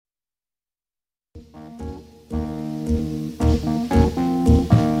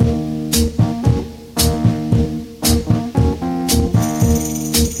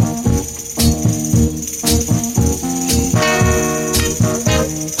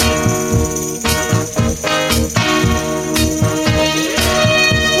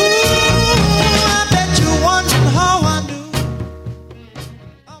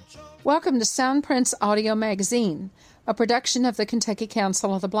to Soundprints Audio Magazine, a production of the Kentucky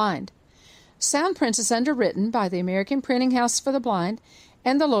Council of the Blind. Soundprints is underwritten by the American Printing House for the Blind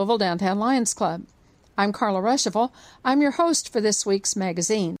and the Louisville Downtown Lions Club. I'm Carla Ruschival. I'm your host for this week's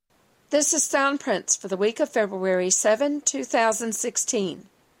magazine. This is Soundprints for the week of February 7, 2016.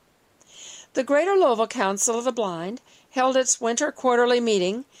 The Greater Louisville Council of the Blind held its winter quarterly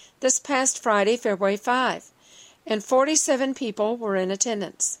meeting this past Friday, February 5, and 47 people were in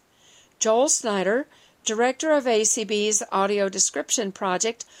attendance. Joel Snyder, director of ACB's Audio Description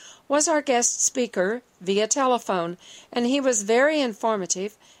Project, was our guest speaker via telephone, and he was very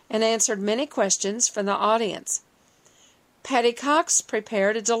informative and answered many questions from the audience. Patty Cox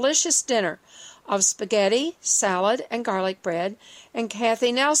prepared a delicious dinner of spaghetti, salad, and garlic bread, and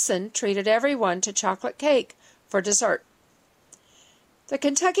Kathy Nelson treated everyone to chocolate cake for dessert. The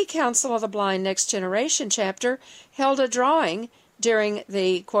Kentucky Council of the Blind Next Generation chapter held a drawing during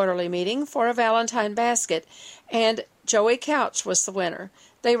the quarterly meeting for a Valentine basket, and Joey Couch was the winner.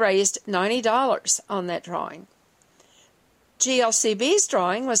 They raised $90 on that drawing. GLCB's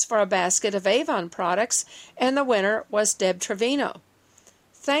drawing was for a basket of Avon products, and the winner was Deb Trevino.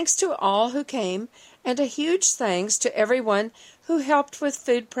 Thanks to all who came, and a huge thanks to everyone who helped with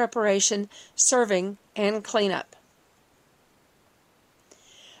food preparation, serving, and cleanup.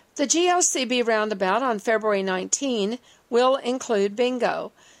 The GLCB Roundabout on February 19 will include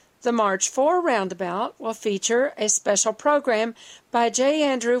bingo. The March 4 Roundabout will feature a special program by J.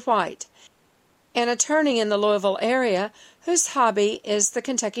 Andrew White, an attorney in the Louisville area whose hobby is the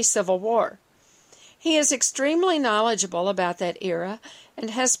Kentucky Civil War. He is extremely knowledgeable about that era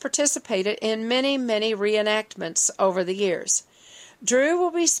and has participated in many reenactments over the years. Drew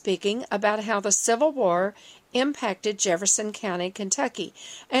will be speaking about how the Civil War impacted Jefferson County, Kentucky,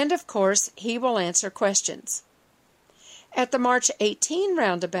 and of course he will answer questions. At the March 18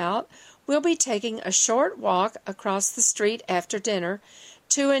 Roundabout, we'll be taking a short walk across the street after dinner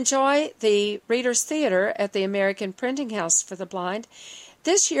to enjoy the Reader's Theater at the American Printing House for the Blind.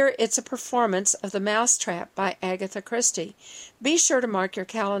 This year it's a performance of The Mousetrap by Agatha Christie. Be sure to mark your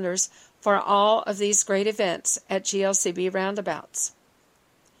calendars for all of these great events at GLCB Roundabouts.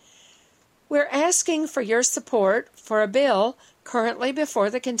 We're asking for your support for a bill currently before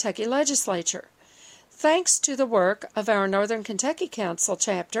the Kentucky Legislature. Thanks to the work of our Northern Kentucky Council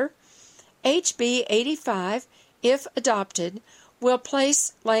chapter, HB 85, if adopted, will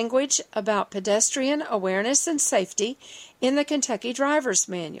place language about pedestrian awareness and safety in the Kentucky Driver's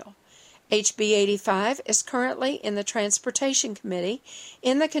Manual. HB 85 is currently in the Transportation Committee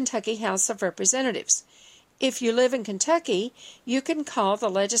in the Kentucky House of Representatives. If you live in Kentucky, you can call the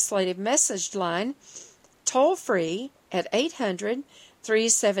Legislative Message Line toll-free at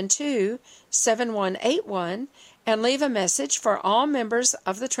 800-372-7181 and leave a message for all members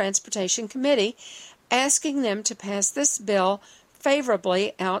of the Transportation Committee asking them to pass this bill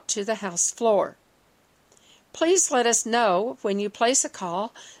favorably out to the House floor. Please let us know when you place a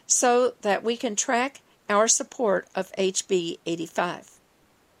call so that we can track our support of HB 85.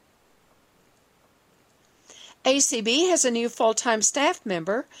 ACB has a new full-time staff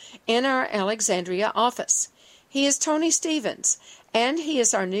member in our Alexandria office. He is Tony Stevens, and he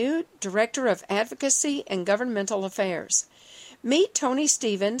is our new Director of Advocacy and Governmental Affairs. Meet Tony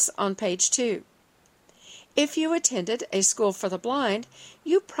Stevens on page 2. If you attended a school for the blind,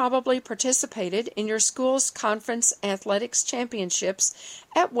 you probably participated in your school's conference athletics championships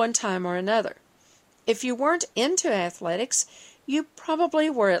at one time or another. If you weren't into athletics, you probably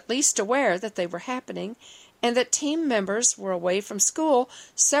were at least aware that they were happening and that team members were away from school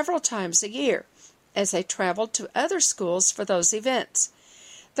several times a year as they traveled to other schools for those events.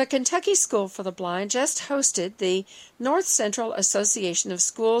 The Kentucky School for the Blind just hosted the North Central Association of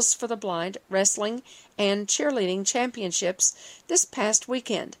Schools for the Blind Wrestling and Cheerleading Championships this past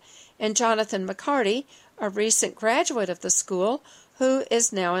weekend, and Jonathan McCarty, a recent graduate of the school who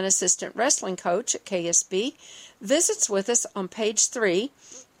is now an assistant wrestling coach at KSB, visits with us on page 3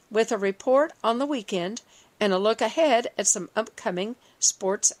 with a report on the weekend and a look ahead at some upcoming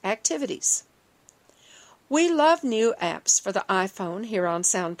sports activities. We love new apps for the iPhone here on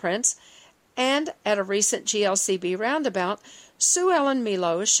Soundprints, and at a recent GLCB Roundabout, Sue Ellen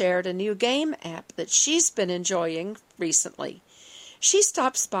Milo shared a new game app that she's been enjoying recently. She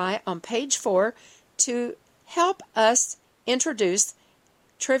stops by on page 4 to help us introduce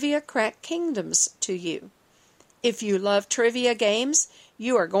Trivia Crack Kingdoms to you. If you love trivia games,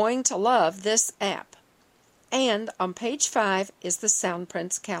 you are going to love this app. And on page 5 is the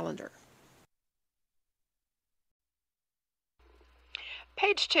Soundprints calendar.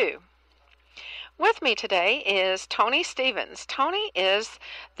 Page 2. With me today is Tony Stevens. Tony is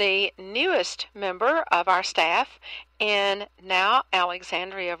the newest member of our staff in now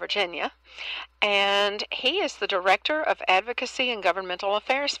Alexandria, Virginia, and he is the Director of Advocacy and Governmental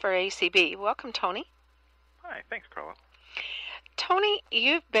Affairs for ACB. Welcome, Tony. Hi, thanks, Carla. Tony,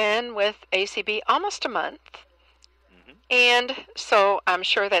 you've been with ACB almost a month, Mm-hmm. and so I'm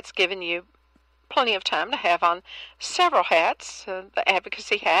sure that's given you plenty of time to have on several hats, the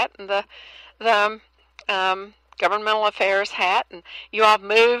advocacy hat and the governmental affairs hat, and you all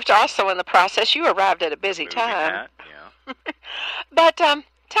moved also in the process. You arrived at a busy time. Hat, yeah. But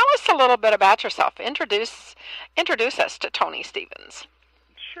tell us a little bit about yourself. Introduce us to Tony Stevens.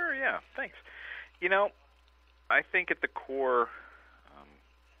 Sure, yeah, thanks. You know, I think at the core,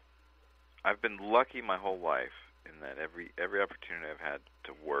 I've been lucky my whole life in that every opportunity I've had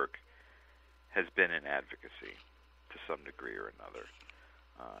to work has been in advocacy to some degree or another.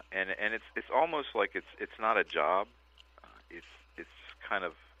 And it's almost like it's not a job. It's kind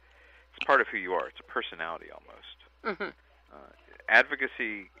of it's part of who you are. It's a personality almost. Mm-hmm.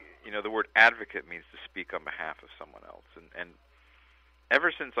 Advocacy, the word advocate means to speak on behalf of someone else. And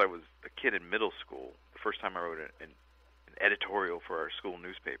ever since I was a kid in middle school, the first time I wrote an editorial for our school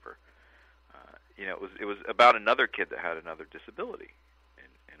newspaper, it was about another kid that had another disability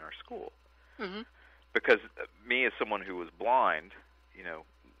in our school. Mm-hmm. Because me, as someone who was blind,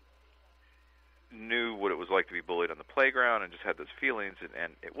 knew what it was like to be bullied on the playground and just had those feelings.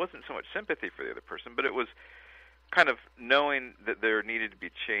 And it wasn't so much sympathy for the other person, but it was kind of knowing that there needed to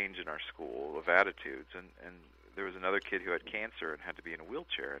be change in our school of attitudes. And there was another kid who had cancer and had to be in a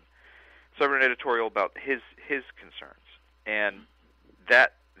wheelchair. And so I wrote an editorial about his concerns. And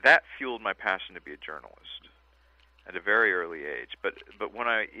that fueled my passion to be a journalist at a very early age. But when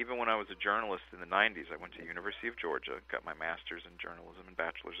I was a journalist in the 90s, I went to University of Georgia, got my master's in journalism and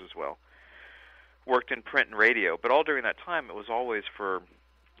bachelor's as well. Worked in print and radio, but all during that time it was always for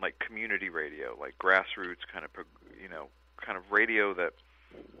like community radio, like grassroots kind of radio that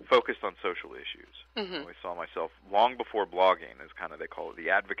focused on social issues. Mm-hmm. I always saw myself long before blogging, as kind of they call it, the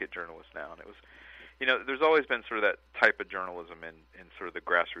advocate journalist now, and it was there's always been sort of that type of journalism in sort of the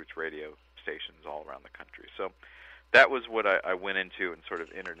grassroots radio stations all around the country. So that was what I went into and sort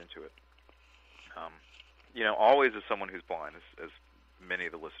of entered into it. Always as someone who's blind, as many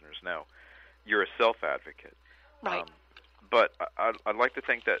of the listeners know, you're a self-advocate. Right. But I'd like to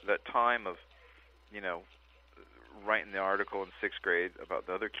think that time of, writing the article in 6th grade about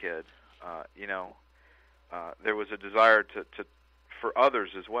the other kid, there was a desire to for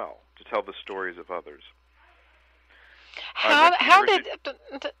others as well, to tell the stories of others.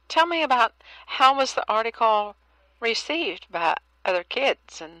 Tell me about how was the article received by other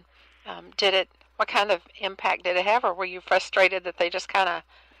kids, and what kind of impact did it have, or were you frustrated that they just kind of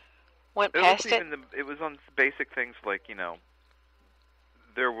went past it? It was on basic things like,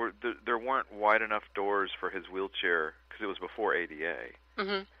 there weren't wide enough doors for his wheelchair because it was before ADA.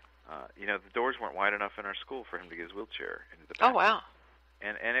 Mm-hmm. The doors weren't wide enough in our school for him to get his wheelchair into the bathroom. Oh, wow.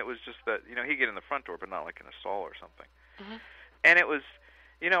 And it was just that, he'd get in the front door, but not like in a stall or something. Mm-hmm. And it was,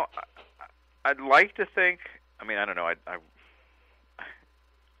 I'd like to think, I don't know, I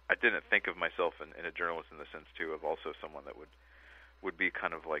didn't think of myself in a journalist in the sense, too, of also someone that would be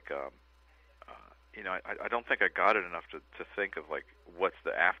kind of like, I don't think I got it enough to think of, like, what's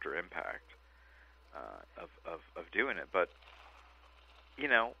the after impact of doing it. But,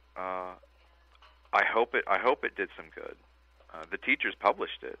 I hope it did some good. The teachers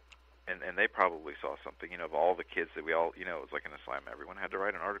published it, and they probably saw something, of all the kids that we all, it was like an assignment. Everyone had to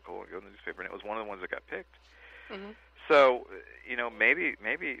write an article and go in the newspaper, and it was one of the ones that got picked. Mm-hmm. So, maybe it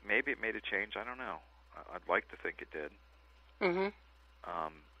made a change. I don't know. I'd like to think it did. Mm-hmm.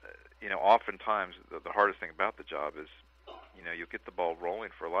 Oftentimes the hardest thing about the job is, you get the ball rolling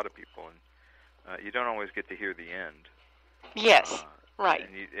for a lot of people, and you don't always get to hear the end. Yes, right.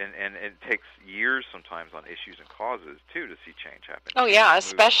 And it takes years sometimes on issues and causes, too, to see change happen. Oh, yeah,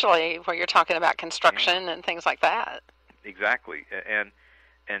 especially where you're talking about construction and things like that. Exactly. And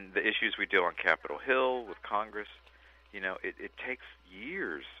the issues we deal on Capitol Hill with Congress, it takes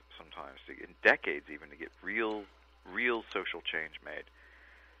years sometimes, and decades even, to get real social change made.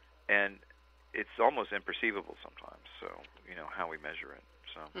 And it's almost imperceivable sometimes, so, how we measure it.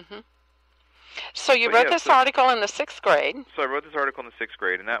 So. Mm-hmm. So you wrote this article in the 6th grade. So I wrote this article in the 6th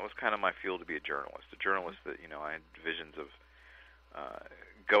grade, and that was kind of my fuel to be a journalist that, I had visions of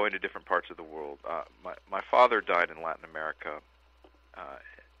going to different parts of the world. My father died in Latin America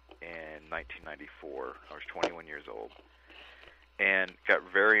in 1994. I was 21 years old, and got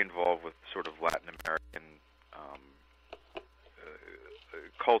very involved with sort of Latin American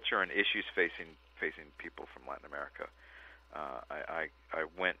culture and issues facing facing people from Latin America. I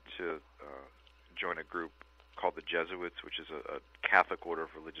went to join a group called the Jesuits, which is a Catholic order of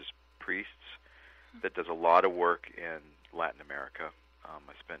religious priests that does a lot of work in Latin America.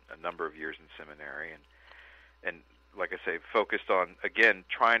 I spent a number of years in seminary, and like I say, focused on, again,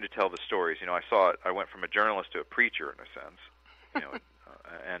 trying to tell the stories. You know, I went from a journalist to a preacher in a sense, you know,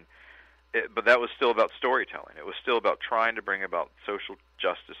 but that was still about storytelling. It was still about trying to bring about social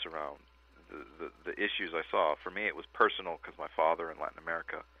justice around the issues I saw. For me, it was personal because my father in Latin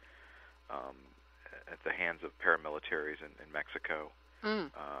America, at the hands of paramilitaries in Mexico,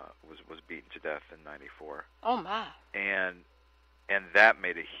 was beaten to death in '94. Oh my! And that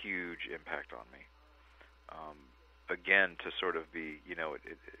made a huge impact on me. Again, to sort of be, you know,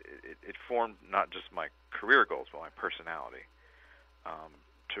 it formed not just my career goals, but my personality.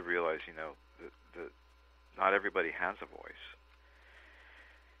 To realize, you know, that not everybody has a voice.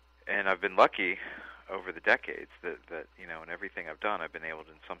 And I've been lucky over the decades that you know, in everything I've done, I've been able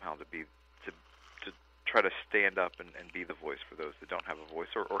to somehow to try to stand up and be the voice for those that don't have a voice,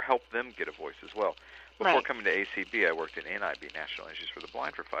 or help them get a voice as well. Before coming to ACB, I worked in NIB, National Issues for the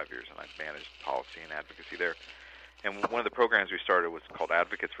Blind, for 5 years, and I managed policy and advocacy there. And one of the programs we started was called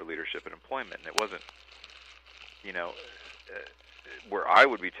Advocates for Leadership and Employment, and it wasn't, you know, where I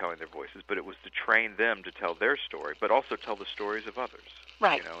would be telling their voices, but it was to train them to tell their story, but also tell the stories of others.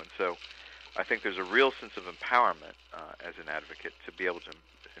 Right. You know, and so I think there's a real sense of empowerment as an advocate to be able to,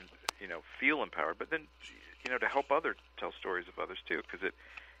 you know, feel empowered, but then, you know, to help others tell stories of others too, because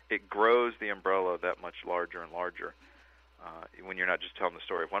it grows the umbrella that much larger and larger when you're not just telling the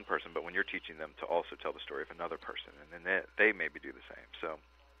story of one person, but when you're teaching them to also tell the story of another person, and then they maybe do the same. So,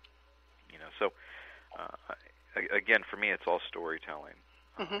 you know, again, for me, it's all storytelling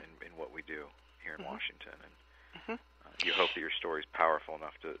in what we do here in Washington, and you hope that your story is powerful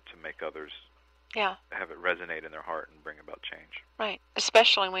enough to make others have it resonate in their heart and bring about change. Right,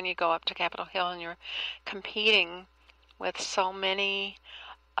 especially when you go up to Capitol Hill and you're competing with so many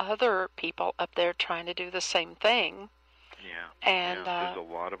other people up there trying to do the same thing. Yeah, and there's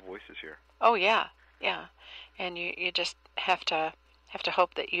a lot of voices here. Oh yeah, and you just have to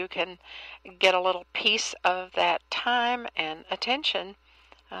hope that you can get a little piece of that time and attention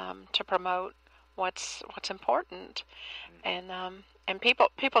to promote what's important, and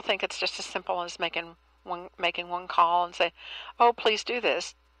people think it's just as simple as making one call and say, oh, please do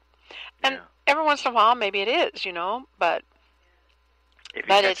this, and every once in a while maybe it is, you know, but if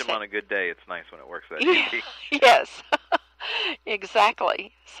you catch them on a good day, it's nice when it works that easy. Yes.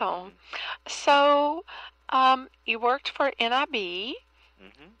 Exactly. So you worked for NIB,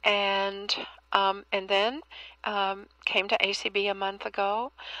 and then came to ACB a month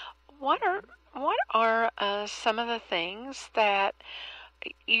ago. What are some of the things that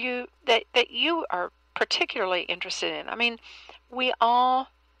you are particularly interested in? I mean, we all,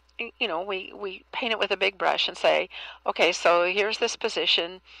 you know, we paint it with a big brush and say, okay, so here's this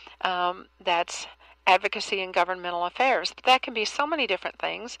position that's advocacy and governmental affairs, but that can be so many different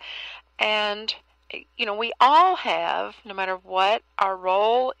things. And, you know, we all have, no matter what our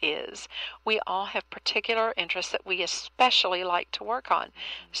role is, we all have particular interests that we especially like to work on.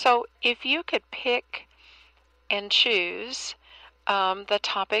 So if you could pick and choose the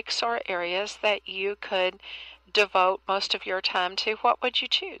topics or areas that you could devote most of your time to, what would you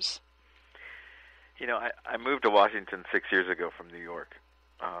choose? You know, I moved to Washington 6 years ago from New York.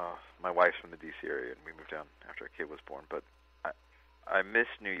 My wife's from the D.C. area, and we moved down after our kid was born. But I miss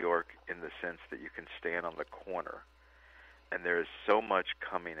New York in the sense that you can stand on the corner, and there is so much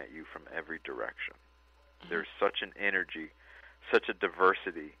coming at you from every direction. There's such an energy, such a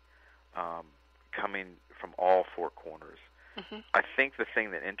diversity coming from all four corners. I think the thing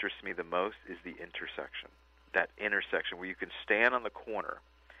that interests me the most is the intersection, that intersection where you can stand on the corner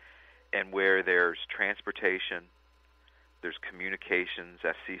and where there's transportation, there's communications,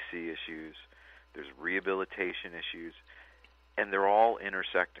 FCC issues, there's rehabilitation issues, and they're all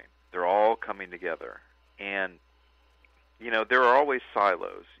intersecting. They're all coming together. And, you know, there are always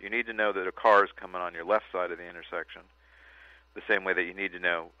silos. You need to know that a car is coming on your left side of the intersection, the same way that you need to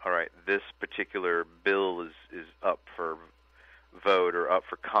know, all right, this particular bill is up for vote or up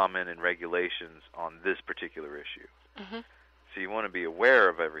for comment and regulations on this particular issue. So you want to be aware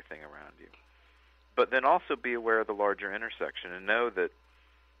of everything around you. But then also be aware of the larger intersection and know that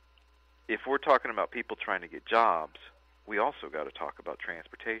if we're talking about people trying to get jobs, we also got to talk about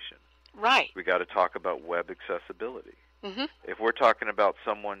transportation. Right. We got to talk about web accessibility. If we're talking about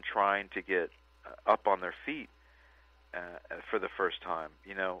someone trying to get up on their feet for the first time,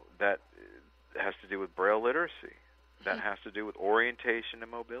 you know, that has to do with Braille literacy. That has to do with orientation and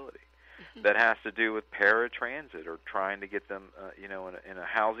mobility. that has to do with paratransit or trying to get them, in a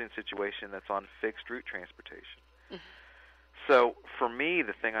housing situation that's on fixed route transportation. So for me,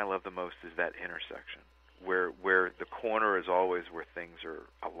 the thing I love the most is that intersection where the corner is always where things are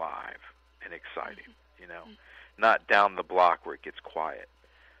alive and exciting, not down the block where it gets quiet.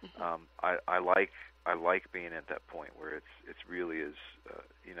 I like being at that point where it's really is,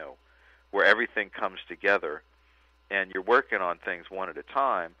 where everything comes together, and you're working on things one at a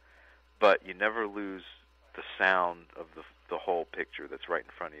time, but you never lose the sound of the whole picture that's right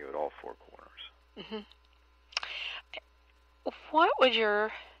in front of you at all four corners. What would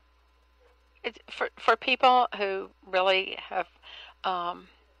for people who really have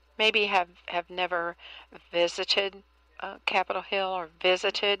maybe have never visited Capitol Hill or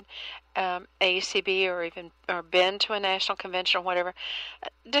visited ACB or been to a national convention or whatever,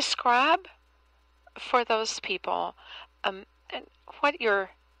 describe for those people what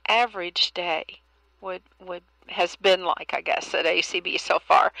your average day has been like, I guess, at ACB so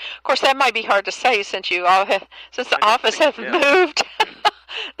far. Of course, that might be hard to say since the office have moved.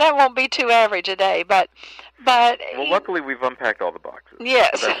 That won't be too average a day, but well, luckily we've unpacked all the boxes.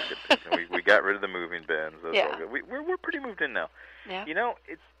 Yes, that's a good thing. We got rid of the moving bins. That's all good. We're pretty moved in now. Yeah.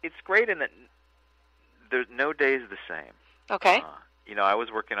 It's great in that there's no day is the same. Okay. I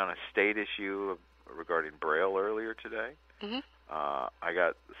was working on a state issue regarding Braille earlier today. Mm-hmm. I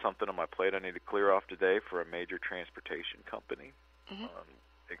got something on my plate I need to clear off today for a major transportation company,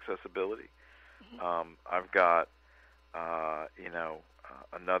 accessibility. Mm-hmm. I've got,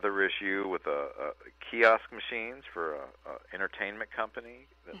 another issue with a kiosk machines for a entertainment company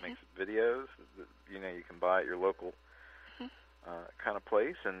that makes videos that, you can buy at your local kind of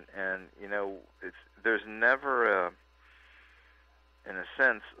place, and there's never in a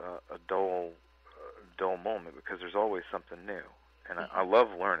sense a dull moment, because there's always something new. And I love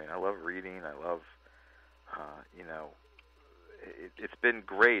learning. I love reading. I love, it's been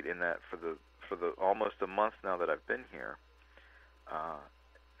great in that for the almost a month now that I've been here.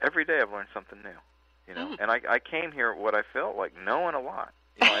 Every day I've learned something new, And I came here what I felt like knowing a lot.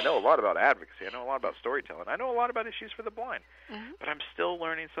 I know a lot about advocacy. I know a lot about storytelling. I know a lot about issues for the blind. But I'm still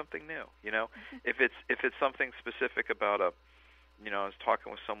learning something new. If it's something specific about I was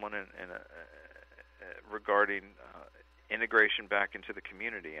talking with someone regarding integration back into the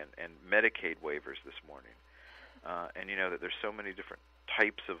community and Medicaid waivers this morning, and that there's so many different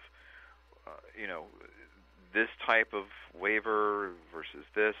types of, this type of waiver versus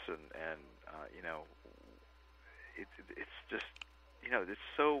this, and it's just, it's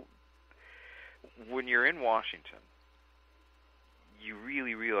so, when you're in Washington, you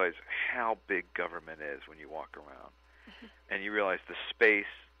really realize how big government is when you walk around, and you realize the space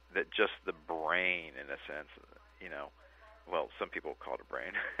that just the brain, in a sense, well, some people call it a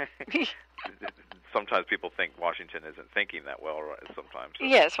brain. Sometimes people think Washington isn't thinking that well, right? Sometimes.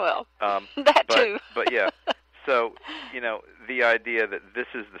 Yes, well, that too. But yeah, so, the idea that this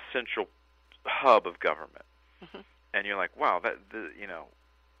is the central hub of government, and you're like, wow,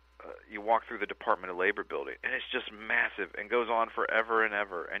 you walk through the Department of Labor building, and it's just massive and goes on forever and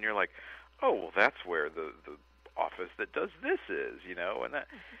ever, and you're like, oh, well, that's where the office that does this is, and that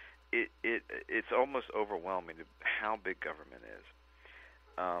it's almost overwhelming how big government is.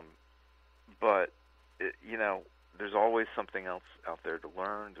 But there's always something else out there to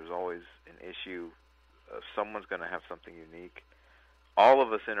learn. There's always an issue. Someone's going to have something unique. All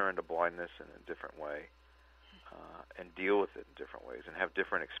of us enter into blindness in a different way, and deal with it in different ways, and have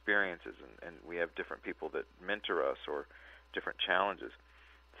different experiences, and we have different people that mentor us or different challenges.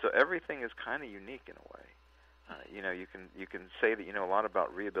 So everything is kind of unique in a way. You can say that you know a lot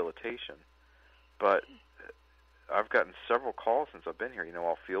about rehabilitation, but I've gotten several calls since I've been here.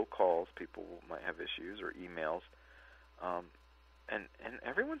 All field calls. People might have issues or emails, and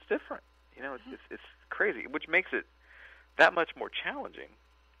everyone's different. It's crazy, which makes it that much more challenging.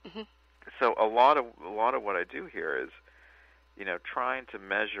 So a lot of what I do here is, trying to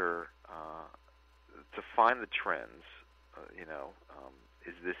measure, to find the trends.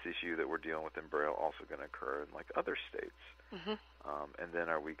 Is this issue that we're dealing with in Braille also going to occur in like other states? And then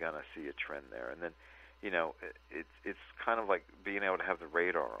are we going to see a trend there? And then, it's kind of like being able to have the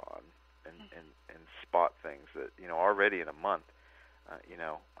radar on and spot things that, already in a month,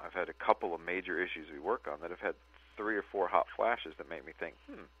 I've had a couple of major issues we work on that have had 3 or 4 hot flashes that make me think,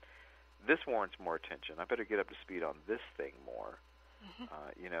 this warrants more attention. I better get up to speed on this thing more,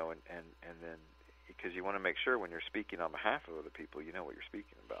 and then, because you want to make sure when you're speaking on behalf of other people, you know what you're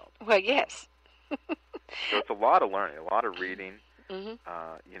speaking about. Well, yes. So it's a lot of learning, a lot of reading,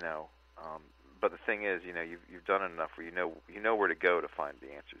 but the thing is, you've done it enough where you know where to go to find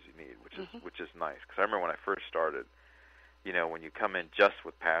the answers you need, which is nice. Because I remember when I first started, when you come in just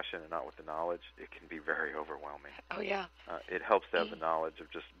with passion and not with the knowledge, it can be very overwhelming. Oh, yeah. It helps to have the knowledge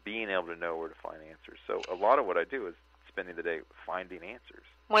of just being able to know where to find answers. So a lot of what I do is spending the day finding answers.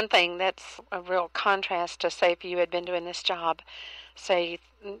 One thing that's a real contrast to, say, if you had been doing this job, say,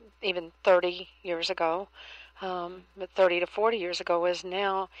 even 30 years ago, but 30 to 40 years ago, is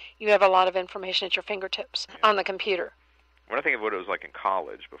now you have a lot of information at your fingertips on the computer. When I think of what it was like in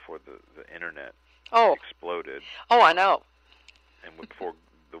college before the internet exploded. Oh, I know. And before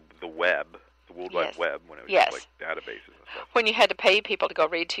the web, the World Wide Web, when it was just like databases and stuff. When you had to pay people to go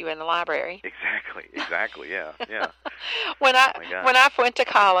read to you in the library. Exactly, yeah. When I went to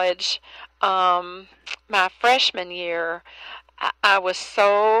college, my freshman year, I was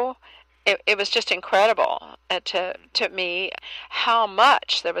so... It was just incredible to me how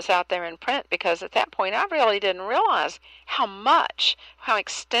much there was out there in print, because at that point I really didn't realize how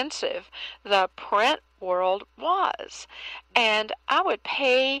extensive the print world was. And I would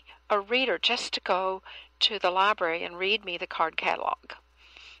pay a reader just to go to the library and read me the card catalog.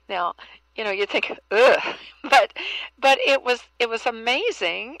 Now, you think, ugh, but it was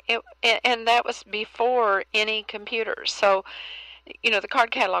amazing. And that was before any computers. So, the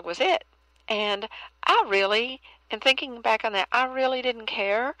card catalog was it. And and thinking back on that, I really didn't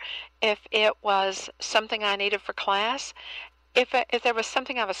care if it was something I needed for class. If there was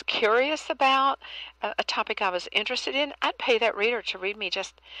something I was curious about, a topic I was interested in, I'd pay that reader to read me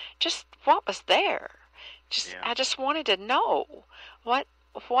just what was there. I just wanted to know what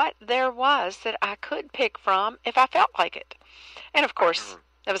there was that I could pick from if I felt like it. And of course,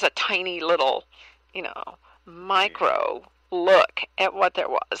 there was a tiny little, micro look at what there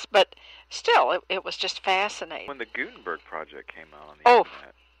was, but still, it was just fascinating. When the Gutenberg project came out on the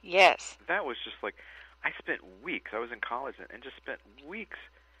internet, yes, that was just like, I spent weeks. I was in college and just spent weeks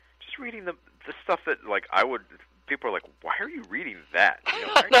just reading the stuff that people are like, why are you reading that? Why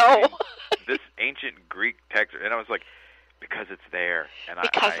are you reading this ancient Greek text? And I was like, because it's there, and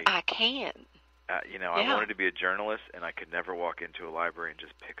because I can. I wanted to be a journalist, and I could never walk into a library and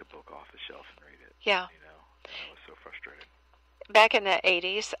just pick a book off the shelf and read it. Yeah. And I was so frustrated. Back in the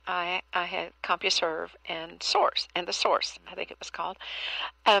 80s, I had CompuServe and Source, the Source, I think it was called.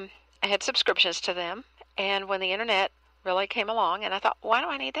 I had subscriptions to them, and when the internet really came along, and I thought, why do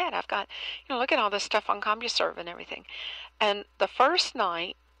I need that? I've got, look at all this stuff on CompuServe and everything. And the first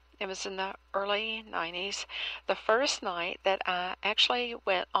night, it was in the early 90s, the first night that I actually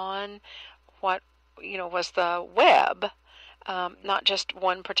went on what, was the web, not just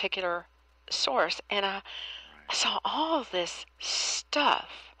one particular source, and I saw all this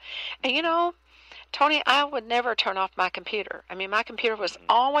stuff. And Tony, I would never turn off my computer. I mean, my computer was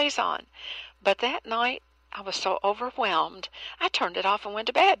always on. But that night, I was so overwhelmed, I turned it off and went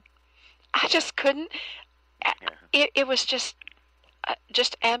to bed. I just couldn't. It was just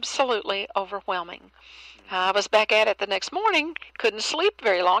absolutely overwhelming. I was back at it the next morning, couldn't sleep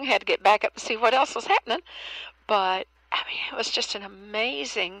very long, had to get back up and see what else was happening. But, it was just an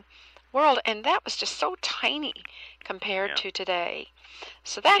amazing world, and that was just so tiny compared to today.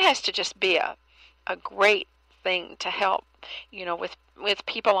 So that has to just be a great thing to help, with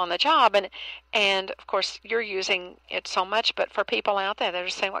people on the job, and of course you're using it so much, but for people out there that are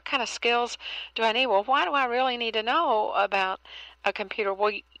saying, what kind of skills do I need? Well, why do I really need to know about a computer?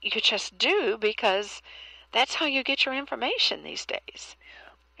 Well, you just do, because that's how you get your information these days.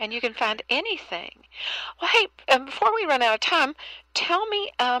 And you can find anything. Well, hey, before we run out of time, tell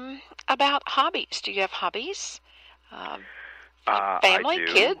me about hobbies. Do you have hobbies? Family,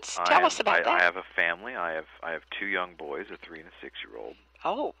 kids? Tell us about that. I have a family. I have two young boys, a 3 and a 6-year-old.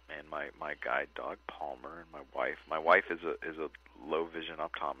 Oh. And my guide dog Palmer, and my wife. My wife is a low vision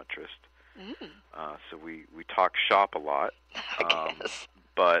optometrist. So we talk shop a lot. I guess.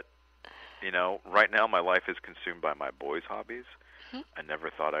 But right now my life is consumed by my boys' hobbies. I never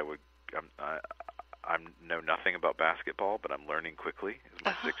thought I would. I know nothing about basketball, but I'm learning quickly as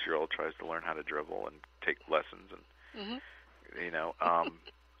my 6-year-old tries to learn how to dribble and take lessons. And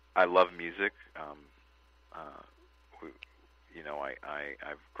I love music.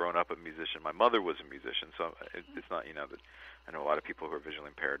 I've grown up a musician. My mother was a musician, so it's not that I know a lot of people who are visually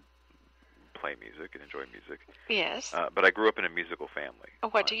impaired play music and enjoy music. Yes. But I grew up in a musical family.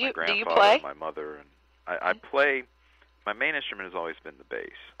 What do you play? My mother and I play. My main instrument has always been the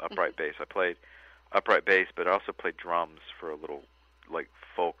bass, upright bass. I played upright bass, but I also played drums for a little,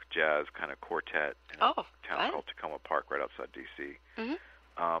 folk jazz kind of quartet in a town called Tacoma Park right outside D.C.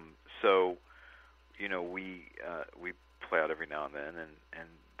 So, we play out every now and then, and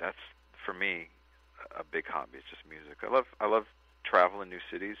that's for me, a big hobby is just music. I love travel in new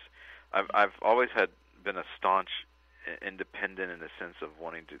cities. I've always been a staunch independent in the sense of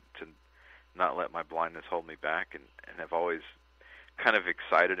wanting to not let my blindness hold me back, and have always kind of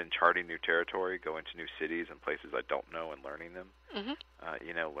excited in charting new territory, going to new cities and places I don't know and learning them.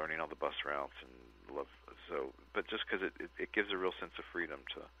 Learning all the bus routes and but just because it gives a real sense of freedom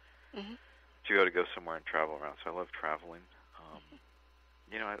to be able to go somewhere and travel around. So I love traveling.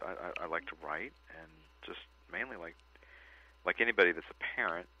 I like to write, and just mainly like anybody that's a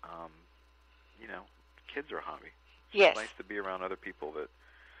parent, kids are a hobby. Yes. It's nice to be around other people that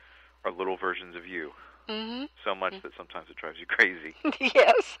are little versions of you. So much that sometimes it drives you crazy.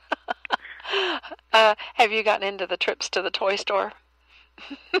 Yes. Have you gotten into the trips to the toy store?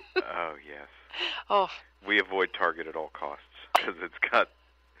 Oh, yes. Oh. We avoid Target at all costs because it's got,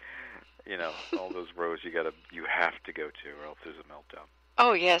 all those rows you have to go to, or else there's a meltdown.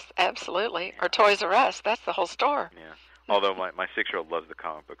 Oh, yes, absolutely. Yeah. Or Toys R Us. That's the whole store. Yeah. Although my 6-year-old loves the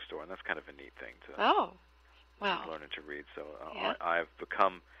comic book store, and that's kind of a neat thing to learning to read. So I've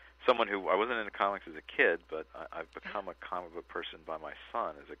become someone who, I wasn't into comics as a kid, but I've become a comic book person by my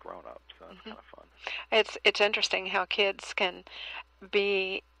son as a grown-up, so it's kind of fun. It's interesting how kids can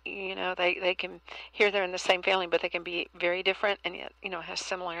be, they can hear they're in the same family, but they can be very different, and yet, have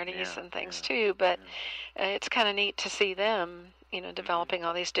similarities and things too. But it's kind of neat to see them, developing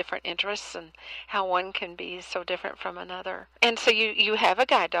all these different interests and how one can be so different from another. And so you have a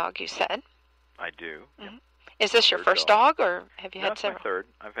guide dog, you said? I do. Mm-hmm. Is this your first dog, or have you had several? No, it's my third.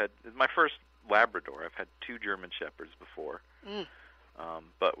 I've had my first Labrador. I've had 2 German Shepherds before.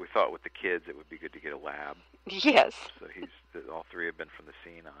 But we thought with the kids it would be good to get a lab. Yes. So all 3 have been from the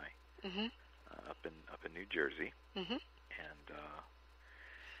CNI up in New Jersey. And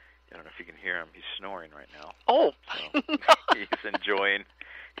I don't know if you can hear him. He's snoring right now. Oh. So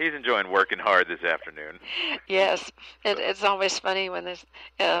he's enjoying working hard this afternoon. Yes, it's always funny when there's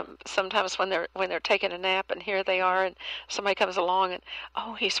sometimes when they're taking a nap, and here they are, and somebody comes along and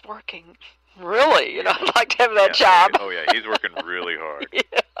he's working. Really, I'd like to have that job. Oh yeah, he's working really hard.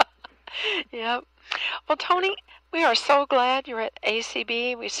 Yeah. Well, Tony, we are so glad you're at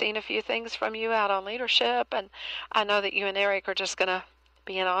ACB. We've seen a few things from you out on leadership, and I know that you and Eric are just going to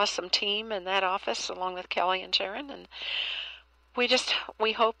be an awesome team in that office, along with Kelly and Sharon. And we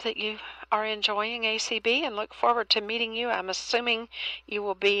hope that you are enjoying ACB and look forward to meeting you. I'm assuming you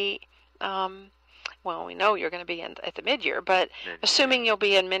will be, we know you're going to be at the mid-year, but assuming you'll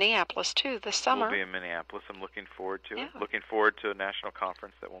be in Minneapolis too this summer. We'll be in Minneapolis. I'm looking forward to it. Looking forward to a national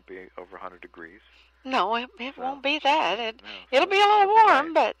conference that won't be over 100 degrees. No, it won't be that. It'll be a little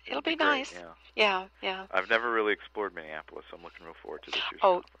warm, but it'll be nice. Yeah. I've never really explored Minneapolis, so I'm looking real forward to this year's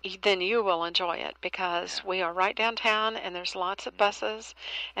conference. Then you will enjoy it, because we are right downtown, and there's lots of buses,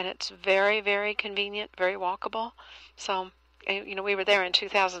 and it's very, very convenient, very walkable. So, we were there in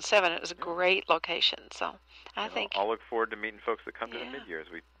 2007. It was a great location. So I think I'll look forward to meeting folks that come to the mid-year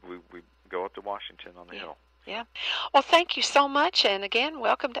as we go up to Washington on the Hill. Yeah. Well, thank you so much, and again,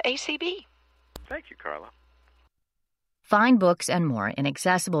 welcome to ACB. Thank you, Carla. Find books and more in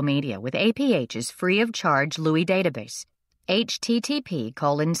accessible media with APH's free of charge Louis database.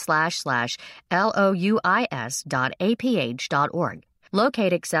 http://louis.aph.org.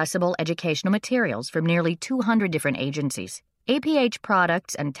 Locate accessible educational materials from nearly 200 different agencies. APH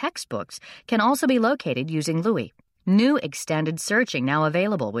products and textbooks can also be located using Louis. New extended searching now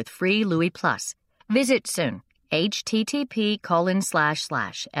available with free Louis Plus. Visit soon.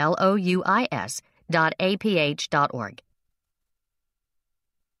 http://louis.aph.org.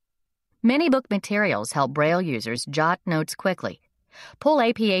 Minibook materials help Braille users jot notes quickly. Pull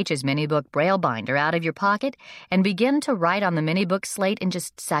APH's Minibook Braille binder out of your pocket and begin to write on the Minibook slate in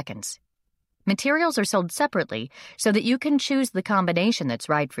just seconds. Materials are sold separately so that you can choose the combination that's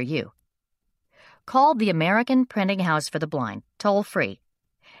right for you. Call the American Printing House for the Blind, toll-free,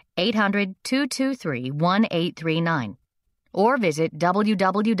 800-223-1839, or visit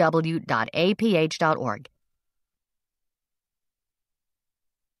www.aph.org.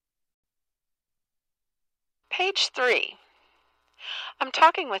 Page 3. I'm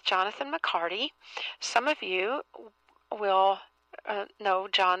talking with Jonathan McCarty. Some of you will know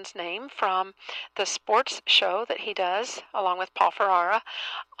John's name from the sports show that he does along with Paul Ferrara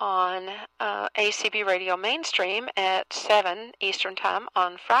on ACB Radio Mainstream at 7 Eastern Time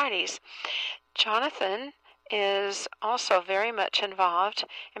on Fridays. Jonathan is also very much involved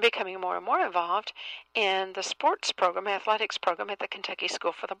and becoming more and more involved in the sports program, athletics program at the Kentucky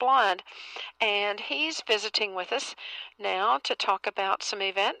School for the Blind. And he's visiting with us now to talk about some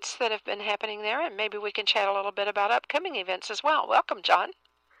events that have been happening there, and maybe we can chat a little bit about upcoming events as well. Welcome, John.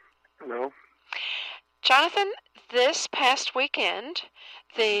 No. Jonathan, this past weekend,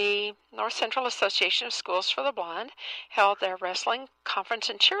 the North Central Association of Schools for the Blind held their wrestling conference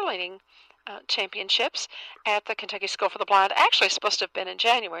and cheerleading championships at the Kentucky School for the Blind. Actually, it's supposed to have been in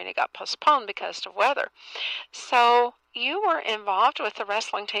January, and it got postponed because of weather. So you were involved with the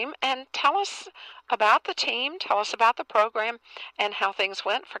wrestling team, and tell us about the team, tell us about the program, and how things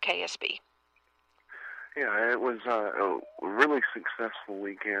went for KSB. Yeah, it was a really successful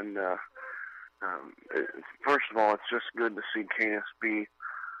weekend. First of all, it's just good to see KSB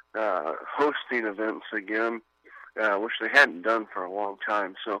hosting events again, which they hadn't done for a long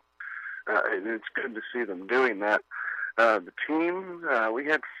time. So it's good to see them doing that. The team, we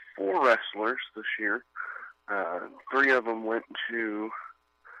had 4 wrestlers this year. 3 of them went to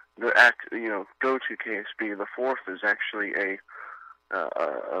go to KSB. The 4th is actually a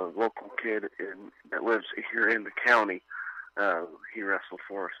local kid that lives here in the county. He wrestled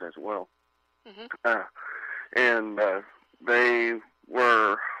for us as well. Mm-hmm. And they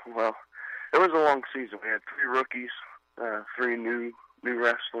were, well, it was a long season. We had 3 rookies, 3 new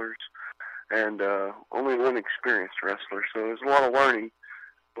wrestlers, and only 1 experienced wrestler. So there's a lot of learning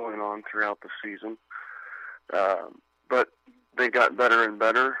going on throughout the season. But they got better and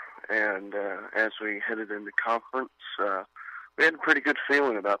better, and as we headed into conference, we had a pretty good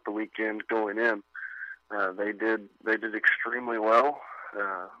feeling about the weekend going in. They did extremely well.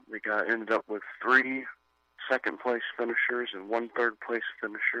 We ended up with 3 second-place finishers and 1 third-place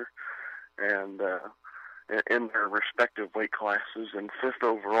finisher, and in their respective weight classes, and 5th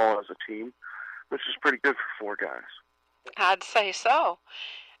overall as a team, which is pretty good for 4 guys. I'd say so.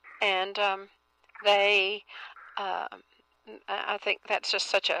 And I think that's just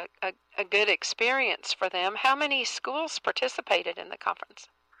such a good experience for them. How many schools participated in the conference?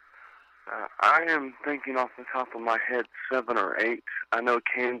 I am thinking off the top of my head 7 or 8. I know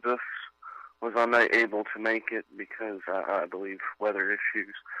Kansas was unable to make it because I believe weather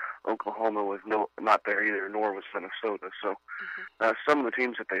issues. Oklahoma was not there either, nor was Minnesota. So some of the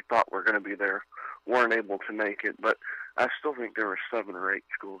teams that they thought were going to be there weren't able to make it, but I still think there were 7 or 8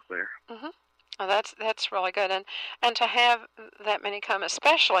 schools there. Mm-hmm. Oh, that's really good, and to have that many come,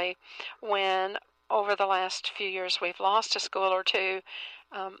 especially when over the last few years we've lost a school or 2,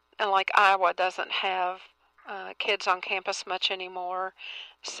 and like Iowa doesn't have kids on campus much anymore,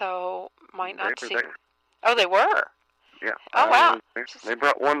 so might not see. There. Oh, they were. Yeah. Oh, wow. They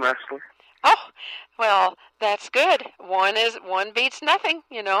brought 1 wrestler. Oh, well, that's good. One beats nothing,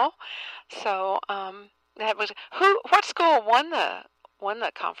 So that was what school won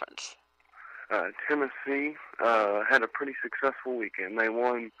the conference? Tennessee had a pretty successful weekend. They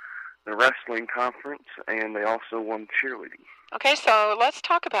won the wrestling conference, and they also won cheerleading. Okay, so let's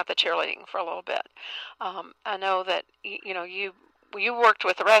talk about the cheerleading for a little bit. I know that you worked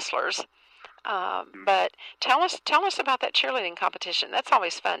with the wrestlers, but tell us about that cheerleading competition. That's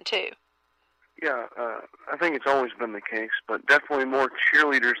always fun too. Yeah, I think it's always been the case, but definitely more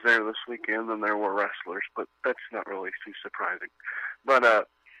cheerleaders there this weekend than there were wrestlers. But that's not really too surprising. But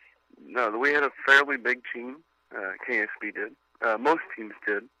no, we had a fairly big team. KSB did. Most teams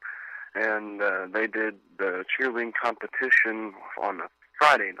did. And they did the cheerleading competition on a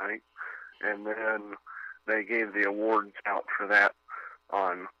Friday night. And then they gave the awards out for that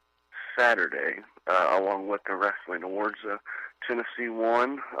on Saturday, along with the wrestling awards. Tennessee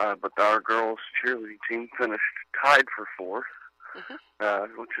won, but our girls' cheerleading team finished tied for 4th,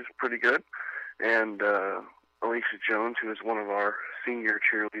 which is pretty good. And Alicia Jones, who is one of our senior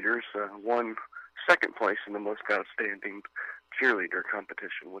cheerleaders, won 2nd place in the most outstanding cheerleader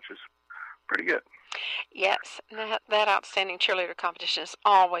competition, which is pretty good. Yes, that outstanding cheerleader competition is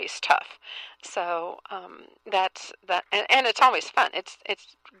always tough. So that's that, and it's always fun. It's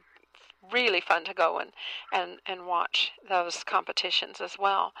really fun to go and watch those competitions as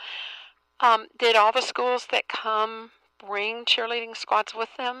well. Did all the schools that come bring cheerleading squads with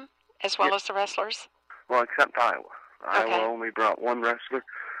them, as well as the wrestlers? Well, except Iowa. Okay. Iowa only brought 1 wrestler.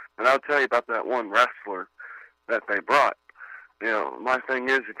 And I'll tell you about that 1 wrestler that they brought. My thing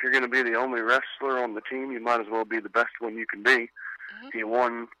is, if you're going to be the only wrestler on the team, you might as well be the best one you can be. Mm-hmm. He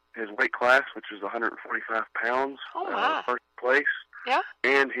won his weight class, which is 145 pounds, 1st place. Yeah.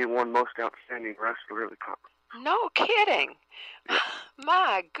 And he won most outstanding wrestler of the conference. No kidding. Yeah.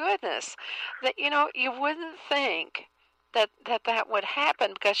 My goodness. That you wouldn't think that would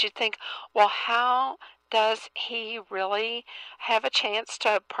happen, because you'd think, well, how does he really have a chance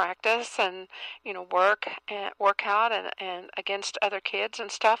to practice and work out and against other kids and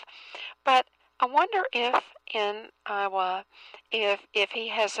stuff? But I wonder if in Iowa, if he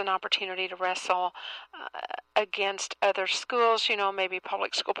has an opportunity to wrestle against other schools, maybe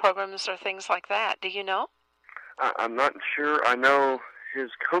public school programs or things like that. Do you know? I'm not sure. I know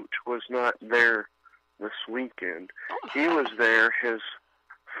his coach was not there this weekend. He was there. His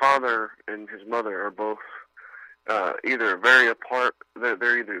father and his mother are both either very apart.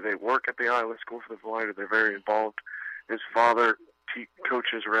 They're either they work at the Iowa School for the Blind or they're very involved. His father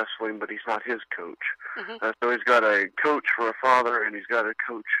coaches wrestling, but he's not his coach. So he's got a coach for a father, and he's got a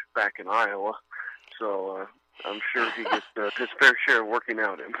coach back in Iowa. So I'm sure he gets his fair share of working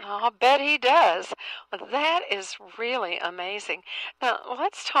out him. I'll bet he does. Well, that is really amazing. Now,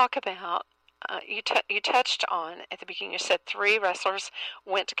 let's talk about, you touched on at the beginning, you said 3 wrestlers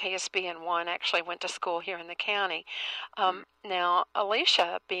went to KSB and 1 actually went to school here in the county. Now,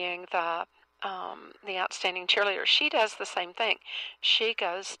 Alicia, being the outstanding cheerleader, she does the same thing. She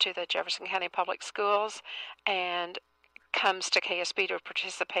goes to the Jefferson County Public Schools and comes to KSB to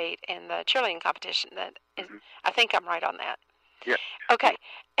participate in the cheerleading competition. That is, I think I'm right on that. Yeah. Okay.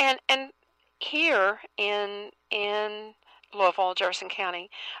 And here in Louisville, Jefferson County,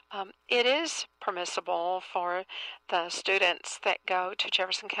 it is permissible for the students that go to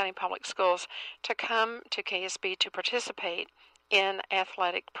Jefferson County Public Schools to come to KSB to participate in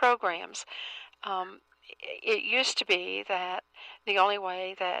athletic programs. It used to be that the only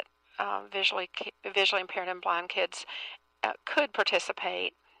way that visually impaired and blind kids could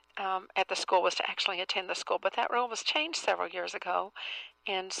participate at the school was to actually attend the school, but that rule was changed several years ago,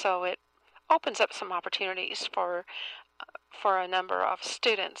 and so it opens up some opportunities for a number of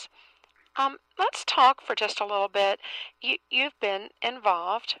students. Let's talk for just a little bit. You've been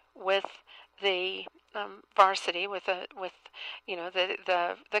involved with the varsity, with the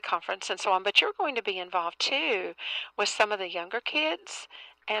conference and so on, but you're going to be involved too with some of the younger kids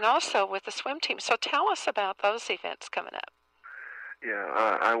and also with the swim team. So tell us about those events coming up.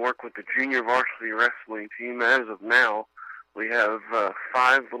 Yeah, I work with the junior varsity wrestling team. As of now, we have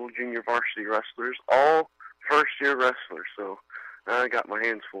 5 little junior varsity wrestlers, all first-year wrestlers. So I got my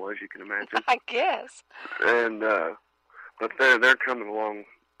hands full, as you can imagine. I guess. And but they're coming along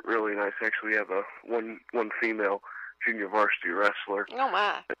really nice. Actually, we have one female junior varsity wrestler. Oh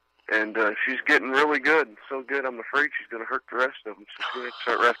my! And she's getting really good. So good, I'm afraid she's going to hurt the rest of them. So she's going to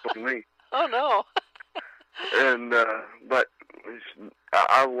start wrestling me. Oh no! And but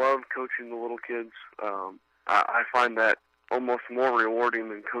I love coaching the little kids. I find that almost more rewarding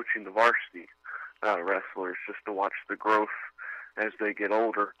than coaching the varsity wrestlers, just to watch the growth as they get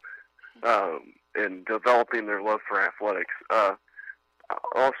older and developing their love for athletics.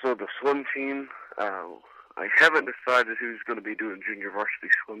 Also, the swim team, I haven't decided who's going to be doing junior varsity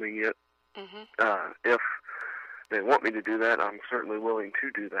swimming yet. If they want me to do that, I'm certainly willing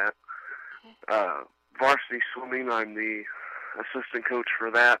to do that. Varsity swimming, I'm the assistant coach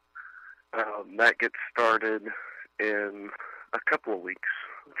for that. That gets started in a couple of weeks.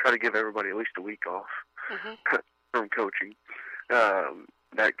 I'll try to give everybody at least a week off from coaching.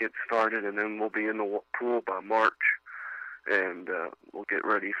 That gets started, and then we'll be in the pool by March, and we'll get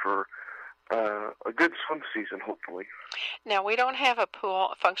ready for a good swim season, hopefully. Now, we don't have a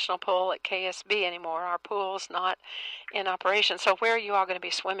functional pool at KSB anymore. Our pool's not in operation. So where are you all going to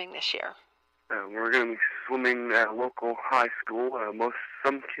be swimming this year? We're going to be swimming at a local high school.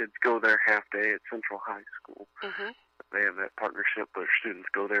 Some kids go there half day at Central High School. They have that partnership where students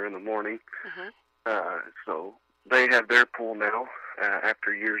go there in the morning. So they have their pool now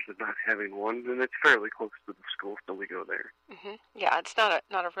after years of not having one, and it's fairly close to the school, so we go there. Yeah, it's not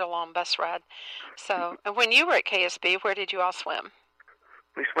a real long bus ride. So, and when you were at KSB, where did you all swim?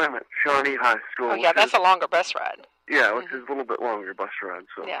 We swam at Shawnee High School. Oh, yeah, that's a longer bus ride. Yeah, which is a little bit longer bus ride.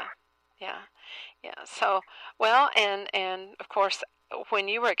 So. Yeah. So, well, and of course, when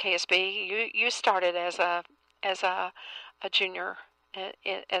you were at KSB, you started as a junior,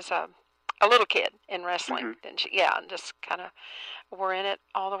 as a little kid in wrestling, didn't you? Yeah, and just kind of were in it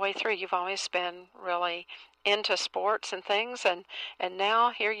all the way through. You've always been really into sports and things, and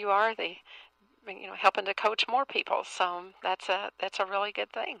now here you are, helping to coach more people. So that's a really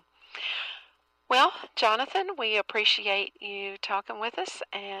good thing. Well, Jonathan, we appreciate you talking with us,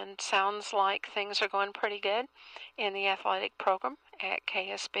 and sounds like things are going pretty good in the athletic program at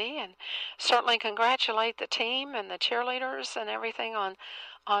KSB, and certainly congratulate the team and the cheerleaders and everything on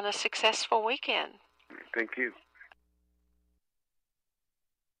a successful weekend. Thank you.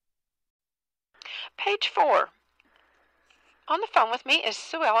 Page 4. On the phone with me is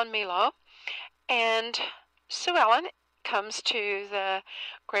Sue Ellen Milo, and Sue Ellen comes to the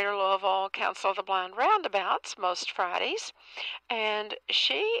Greater Louisville Council of the Blind roundabouts most Fridays. And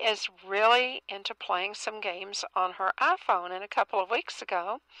she is really into playing some games on her iPhone. And a couple of weeks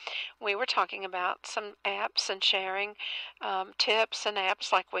ago, we were talking about some apps and sharing tips and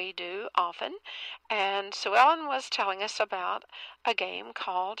apps like we do often. And Sue Ellen was telling us about a game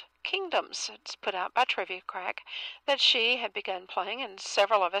called Kingdoms. It's put out by Trivia Crack that she had begun playing, and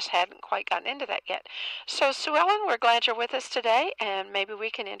several of us hadn't quite gotten into that yet. So, Sue Ellen, we're glad you're with us today, and maybe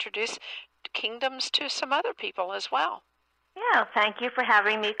we can introduce Kingdoms to some other people as well. Yeah, thank you for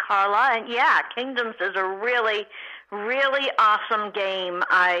having me, Carla. And yeah, Kingdoms is a really, really awesome game.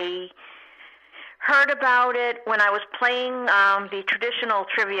 I heard about it when I was playing the traditional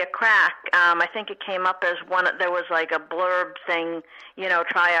Trivia Crack. I think it came up as there was like a blurb thing,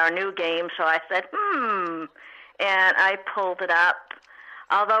 try our new game. So I said, and I pulled it up.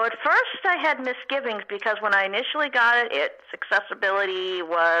 Although at first I had misgivings because when I initially got it, its accessibility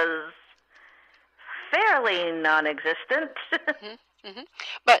was fairly non-existent.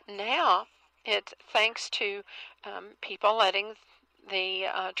 But now, it's thanks to people letting the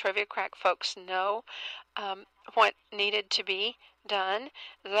Trivia Crack folks know what needed to be done.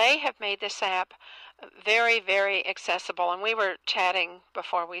 They have made this app very, very accessible. And we were chatting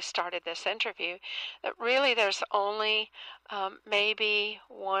before we started this interview that really there's only maybe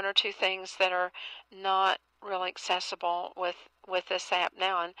one or two things that are not really accessible with this app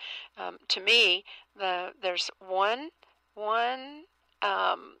now. And to me, there's one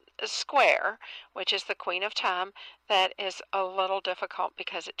square, which is the Queen of Time, that is a little difficult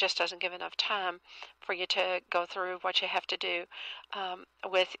because it just doesn't give enough time for you to go through what you have to do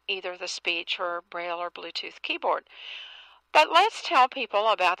with either the speech or Braille or Bluetooth keyboard. But let's tell people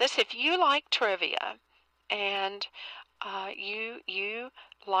about this. If you like trivia and you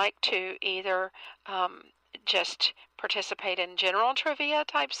like to either just participate in general trivia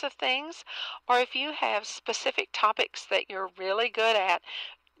types of things, or if you have specific topics that you're really good at,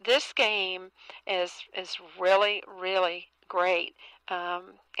 this game is really, really great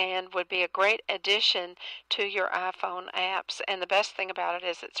and would be a great addition to your iPhone apps. And the best thing about it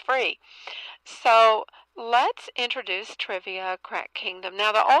is it's free. So let's introduce Trivia Crack Kingdom.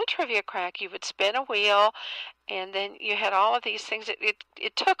 Now, the old Trivia Crack, you would spin a wheel, and then you had all of these things.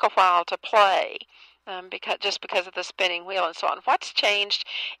 It took a while to play. Because of the spinning wheel and so on. What's changed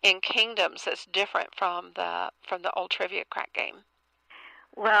in Kingdoms that's different from the old Trivia Crack game?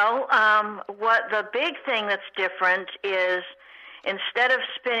 Well, what the big thing that's different is instead of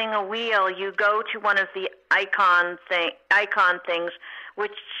spinning a wheel, you go to one of the icon things,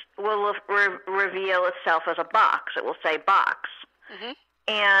 which will reveal itself as a box. It will say box,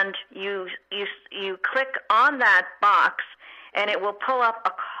 and you click on that box, and it will pull up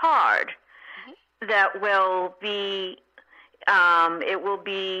a card. That will be, it will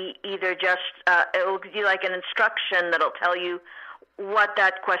be either just, it will be like an instruction that'll tell you what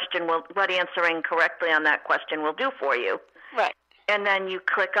answering correctly on that question will do for you. Right. And then you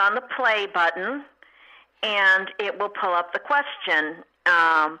click on the play button, and it will pull up the question.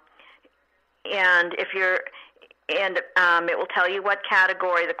 And it will tell you what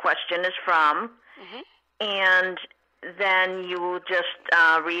category the question is from. And then you will just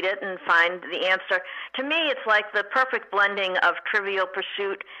read it and find the answer. To me, it's like the perfect blending of Trivial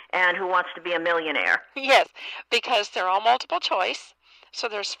Pursuit and Who Wants to Be a Millionaire. Yes, because they're all multiple choice. So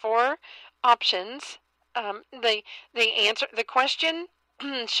there's 4 options. The question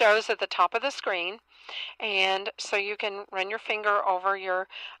shows at the top of the screen, and so you can run your finger over your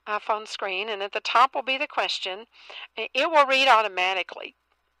iPhone screen, and at the top will be the question. It will read automatically.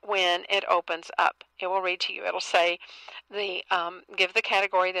 When it opens up, it will read to you. It'll say give the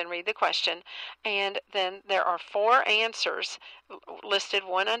category, then read the question, and then there are 4 answers listed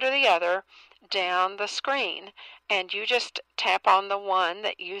one under the other down the screen, and you just tap on the one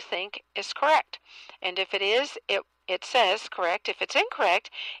that you think is correct. And if it is, it says correct. If it's incorrect,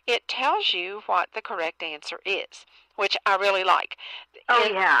 it tells you what the correct answer is, which I really like.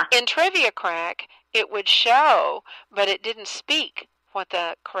 In Trivia Crack, it would show, but it didn't speak what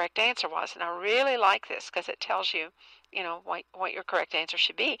the correct answer was. And I really like this because it tells you, what your correct answer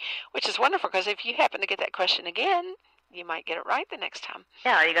should be, which is wonderful because if you happen to get that question again, you might get it right the next time.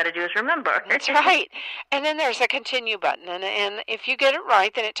 Yeah, all you got to do is remember. That's right. And then there's a continue button. And if you get it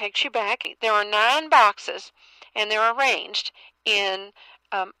right, then it takes you back. There are 9 boxes, and they're arranged in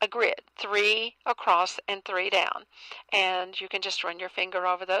a grid, 3 across and 3 down. And you can just run your finger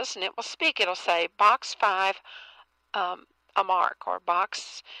over those, and it will speak. It'll say box 5, a mark, or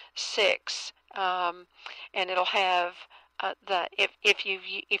box 6, and it'll have if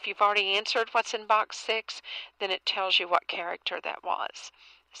you've already answered what's in box 6, then it tells you what character that was,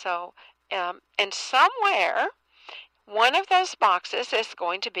 So, and somewhere, one of those boxes is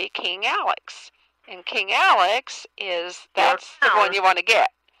going to be King Alex. And King Alex that's the one you want to get.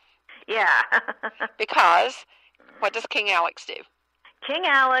 Yeah. Because, what does King Alex do? King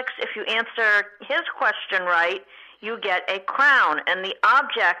Alex, if you answer his question right, you get a crown, and the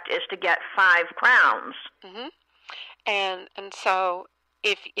object is to get 5 crowns. Mm-hmm. And so,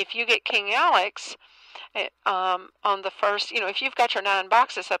 if you get King Alex, on the first, if you've got your 9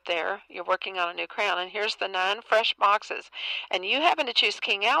 boxes up there, you're working on a new crown, and here's the 9 fresh boxes, and you happen to choose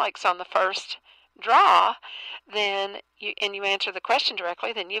King Alex on the first draw, then you answer the question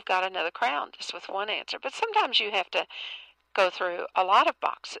directly, then you've got another crown just with one answer. But sometimes you have to go through a lot of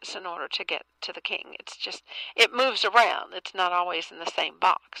boxes in order to get to the king. It's just, it moves around. It's not always in the same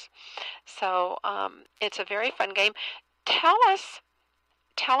box. So it's a very fun game. Tell us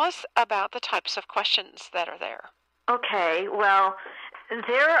about the types of questions that are there. Okay, well,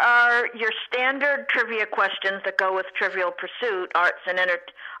 there are your standard trivia questions that go with Trivial Pursuit: arts,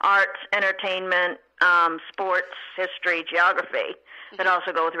 entertainment, sports, history, geography. That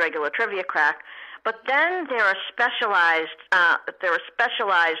also go with regular Trivia Crack. But then there are specialized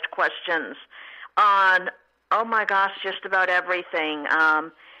questions on, oh my gosh, just about everything.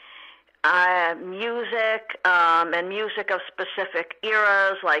 Music, and music of specific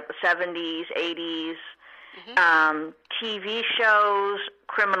eras like the 70s, 80s. TV shows,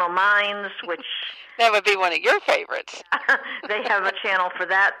 Criminal Minds, which... That would be one of your favorites. They have a channel for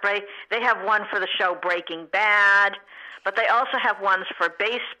that. They have one for the show Breaking Bad, but they also have ones for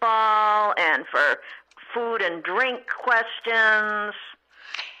baseball and for food and drink questions.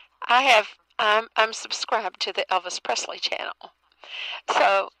 I'm subscribed to the Elvis Presley channel.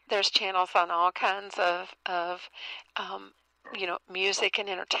 So there's channels on all kinds of music and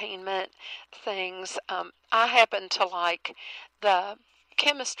entertainment things. I happen to like the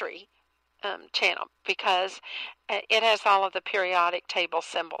chemistry channel because it has all of the periodic table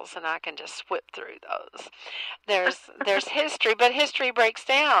symbols, and I can just whip through those. There's history, but history breaks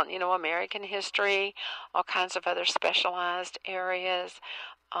down. American history, all kinds of other specialized areas.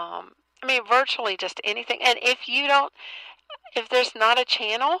 Virtually just anything. And if there's not a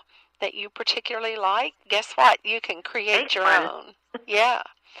channel that you particularly like, guess what? You can create your own. Yeah.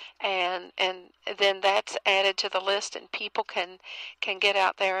 And then that's added to the list, and people can get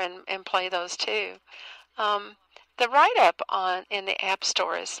out there and play those too. The write-up in the App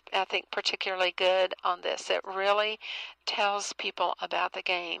Store is, I think, particularly good on this. It really tells people about the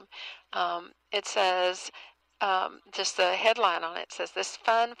game. It says, just the headline on it says, "This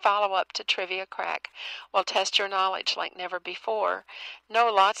fun follow-up to Trivia Crack will test your knowledge like never before.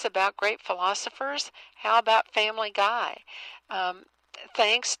 Know lots about great philosophers? How about Family Guy?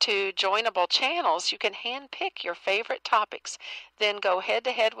 Thanks to joinable channels, you can handpick your favorite topics, then go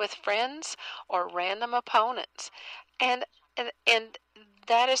head-to-head with friends or random opponents." And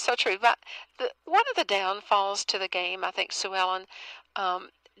that is so true. But one of the downfalls to the game, I think, Sue Ellen,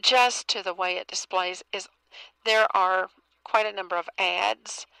 just to the way it displays, is there are quite a number of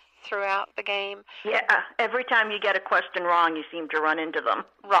ads throughout the game. Yeah, every time you get a question wrong, you seem to run into them.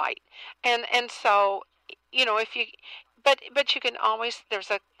 Right. And so, if you... But you can always,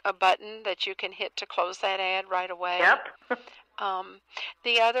 there's a button that you can hit to close that ad right away. Yep.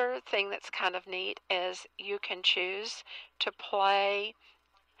 The other thing that's kind of neat is you can choose to play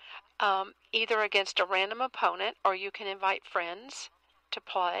either against a random opponent, or you can invite friends to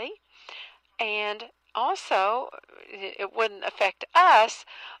play. And also, it wouldn't affect us,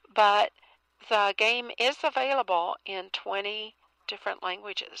 but the game is available in 20 different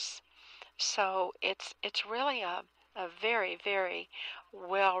languages. So it's really a very, very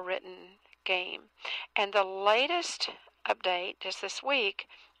well-written game. And the latest update just this week,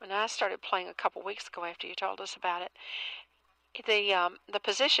 when I started playing a couple weeks ago after you told us about it, the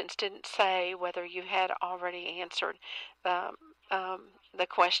positions didn't say whether you had already answered the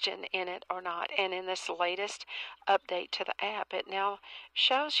question in it or not. And in this latest update to the app, it now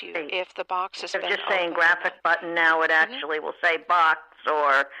shows you if the box has been opened. Instead of just saying graphic button now, it actually will say box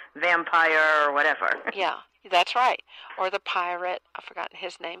or vampire or whatever. Yeah, that's right. Or the pirate, I've forgotten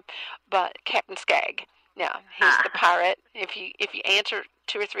his name, but Captain Skag. Yeah, he's the pirate. If you answer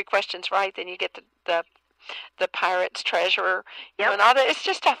 2 or 3 questions right, then you get the pirate's treasure. Yep. And all that. It's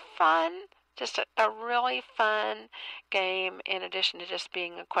just a really fun game, in addition to just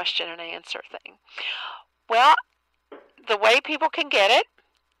being a question and answer thing. Well, the way people can get it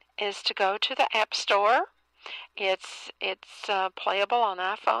is to go to the App Store. It's playable on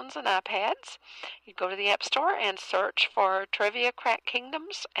iPhones and iPads. You go to the App Store and search for Trivia Crack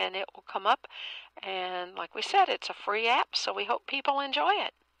Kingdoms, and it will come up. And like we said, it's a free app, so we hope people enjoy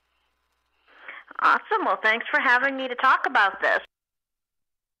it. Awesome. Well, thanks for having me to talk about this.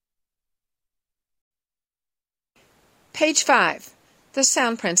 Page 5, the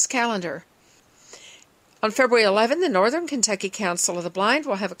Sound Prince calendar. On February 11, the Northern Kentucky Council of the Blind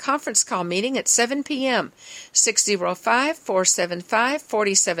will have a conference call meeting at 7 p.m.,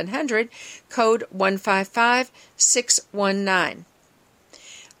 605-475-4700, code 155619.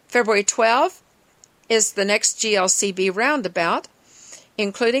 February 12 is the next GLCB roundabout,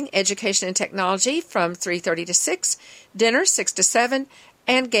 including Education and Technology from 3:30 to 6, dinner 6 to 7,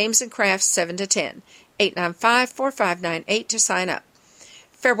 and Games and Crafts 7 to 10. 895-4598 to sign up.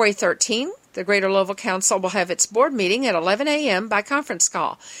 February 13, the Greater Louisville Council will have its board meeting at 11 a.m. by conference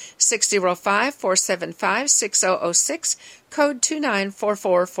call, 605-475-6006, code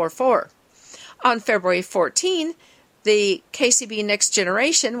 294444. On February 14, the KCB Next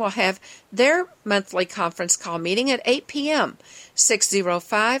Generation will have their monthly conference call meeting at 8 p.m.,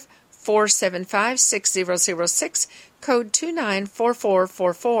 605-475-6006, code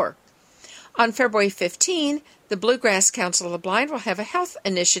 294444. On February 15, the Bluegrass Council of the Blind will have a health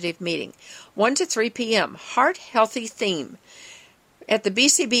initiative meeting, 1 to 3 p.m., Heart Healthy Theme, at the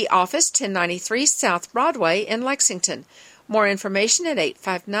BCB office, 1093 South Broadway in Lexington. More information at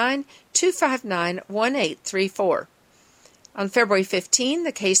 859-259-1834. On February 15,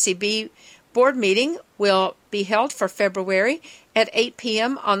 the KCB board meeting will be held for February at 8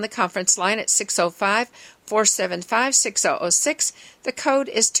 p.m. on the conference line at 605-475-6006. The code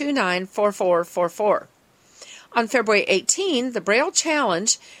is 294444. On February 18, the Braille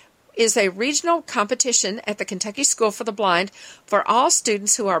Challenge is a regional competition at the Kentucky School for the Blind for all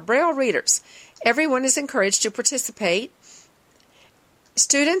students who are Braille readers. Everyone is encouraged to participate.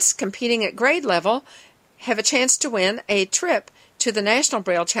 Students competing at grade level have a chance to win a trip to the National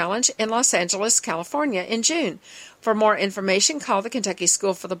Braille Challenge in Los Angeles, California in June. For more information, call the Kentucky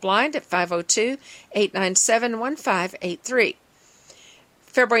School for the Blind at 502-897-1583.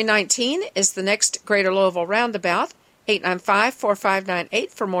 February 19 is the next Greater Louisville Roundabout, 895-4598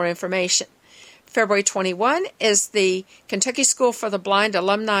 for more information. February 21 is the Kentucky School for the Blind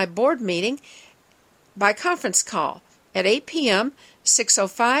Alumni Board meeting by conference call at 8 p.m.,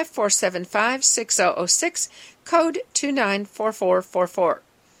 605-475-6006, code 294444.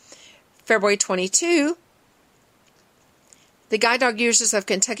 February 22, the Guide Dog Users of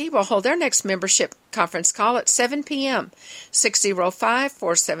Kentucky will hold their next membership conference call at 7 p.m.,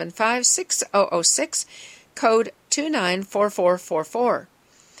 605-475-6006, code 294444.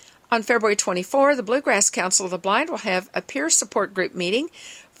 On February 24, the Bluegrass Council of the Blind will have a peer support group meeting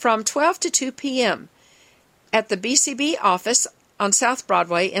from 12 to 2 p.m. at the BCB office on South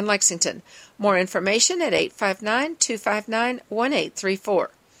Broadway in Lexington. More information at 859-259-1834.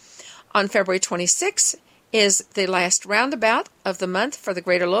 On February 26 is the last roundabout of the month for the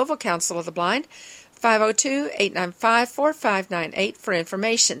Greater Louisville Council of the Blind, 502-895-4598 for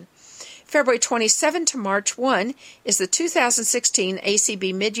information. February 27 to March 1 is the 2016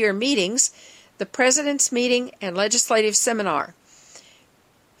 ACB Mid-Year Meetings, the President's Meeting, and Legislative Seminar.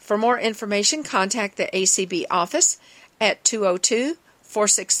 For more information, contact the ACB office at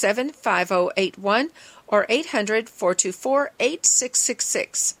 202-467-5081 or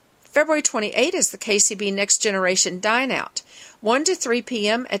 800-424-8666. February 28 is the KCB Next Generation Dine Out, 1 to 3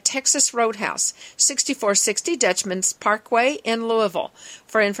 p.m. at Texas Roadhouse, 6460 Dutchman's Parkway in Louisville.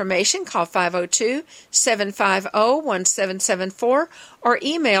 For information, call 502-750-1774 or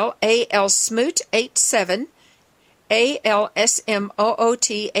email alsmoot87,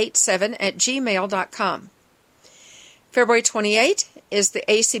 alsmoot87 at gmail.com. February 28 is the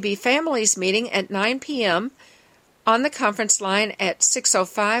ACB Families Meeting at 9 p.m. on the conference line at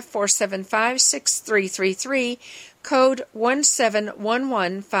 605-475-6333, code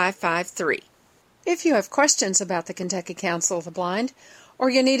 1711553. If you have questions about the Kentucky Council of the Blind, or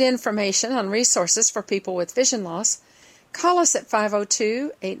you need information on resources for people with vision loss, call us at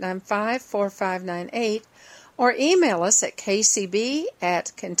 502-895-4598 or email us at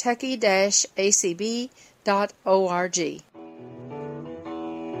kcb@kentucky-acb.org.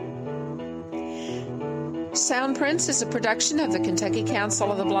 Sound Prince is a production of the Kentucky Council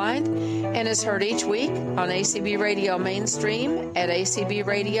of the Blind and is heard each week on ACB Radio Mainstream at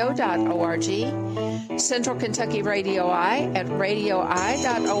acbradio.org, Central Kentucky Radio I at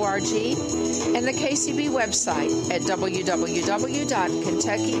radioi.org, and the KCB website at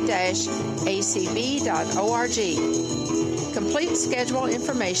www.kentucky-acb.org. Complete schedule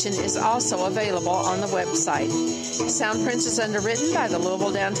information is also available on the website. Sound Prince is underwritten by the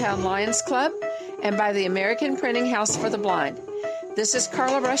Louisville Downtown Lions Club and by the American Printing House for the Blind. This is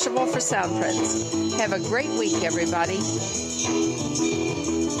Carla Ruschival for Sound Prince. Have a great week, everybody.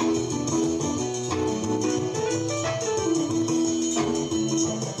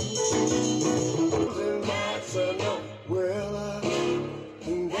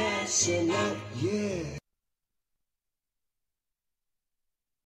 Yeah.